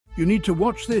You need to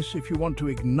watch this if you want to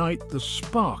ignite the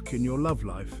spark in your love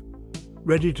life.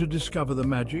 Ready to discover the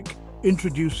magic?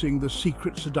 Introducing the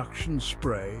Secret Seduction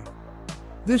Spray.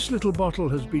 This little bottle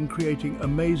has been creating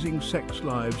amazing sex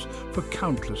lives for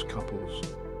countless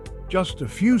couples. Just a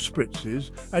few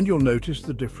spritzes and you'll notice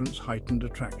the difference: heightened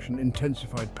attraction,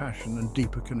 intensified passion and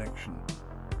deeper connection.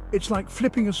 It's like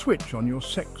flipping a switch on your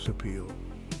sex appeal.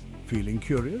 Feeling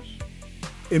curious?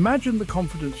 Imagine the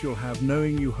confidence you'll have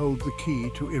knowing you hold the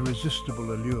key to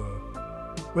irresistible allure.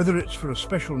 Whether it's for a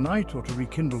special night or to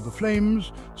rekindle the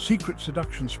flames, Secret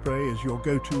Seduction Spray is your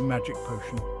go-to magic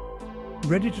potion.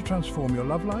 Ready to transform your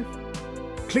love life?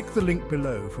 Click the link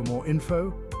below for more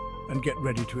info and get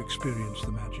ready to experience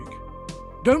the magic.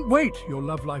 Don't wait, your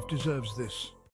love life deserves this.